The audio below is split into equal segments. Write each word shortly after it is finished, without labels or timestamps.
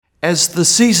As the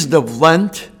season of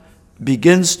Lent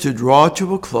begins to draw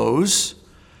to a close,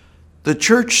 the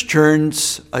Church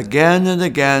turns again and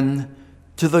again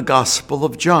to the Gospel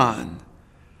of John,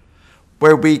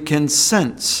 where we can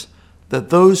sense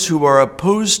that those who are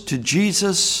opposed to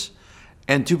Jesus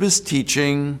and to his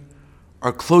teaching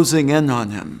are closing in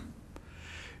on him.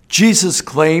 Jesus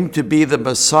claimed to be the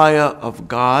Messiah of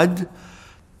God,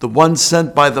 the one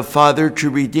sent by the Father to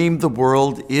redeem the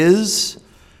world, is,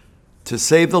 to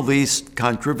say the least,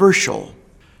 controversial.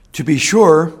 To be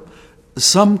sure,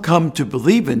 some come to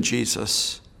believe in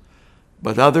Jesus,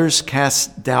 but others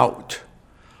cast doubt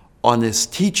on his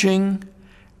teaching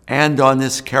and on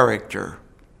his character.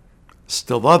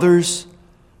 Still others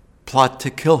plot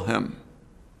to kill him.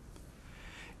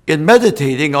 In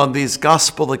meditating on these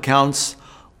gospel accounts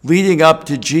leading up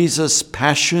to Jesus'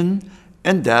 passion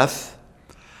and death,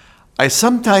 I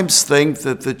sometimes think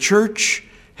that the Church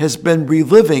has been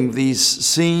reliving these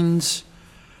scenes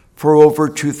for over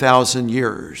 2,000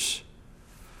 years.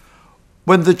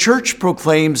 When the Church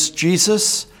proclaims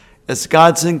Jesus as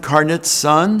God's incarnate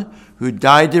Son who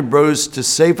died and rose to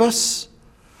save us,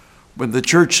 when the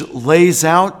Church lays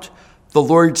out the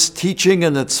Lord's teaching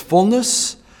in its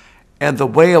fullness and the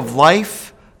way of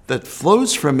life that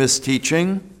flows from his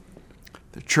teaching,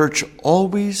 the Church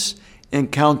always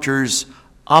encounters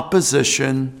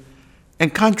opposition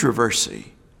and controversy.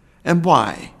 And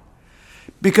why?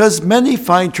 Because many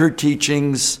find her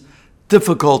teachings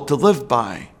difficult to live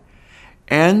by,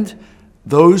 and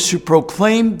those who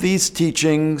proclaim these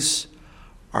teachings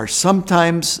are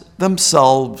sometimes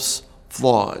themselves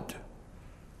flawed.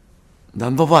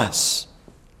 Nonetheless,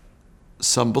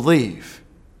 some believe.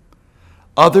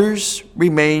 Others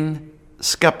remain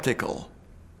skeptical.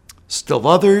 Still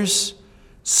others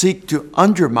seek to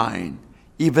undermine,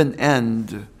 even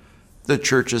end, the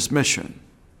Church's mission.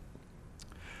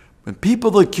 When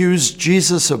people accused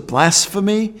Jesus of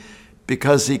blasphemy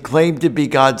because he claimed to be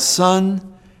God's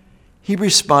Son, he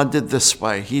responded this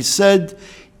way. He said,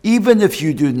 "Even if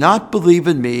you do not believe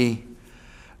in me,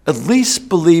 at least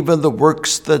believe in the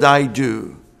works that I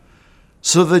do,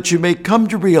 so that you may come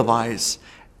to realize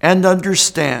and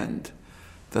understand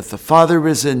that the Father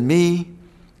is in me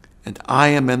and I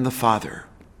am in the Father."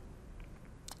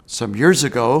 Some years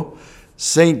ago,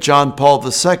 St. John Paul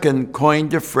II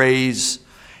coined a phrase,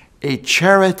 "a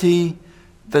charity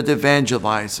that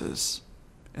evangelizes."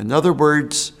 In other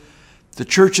words, the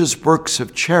Church's works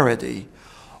of charity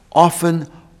often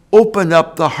open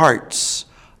up the hearts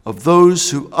of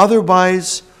those who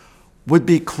otherwise would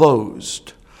be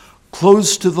closed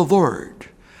to the Lord,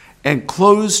 and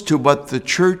closed to what the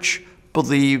Church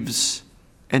believes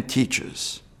and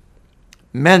teaches.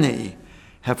 Many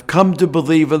have come to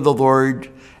believe in the Lord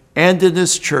and in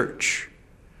his Church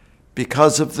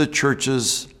because of the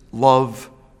Church's love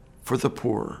for the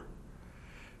poor.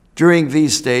 During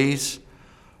these days,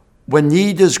 when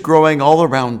need is growing all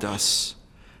around us,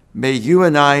 may you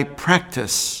and I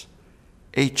practice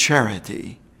a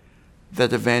charity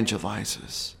that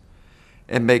evangelizes.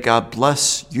 And may God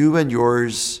bless you and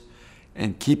yours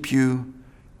and keep you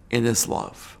in his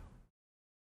love.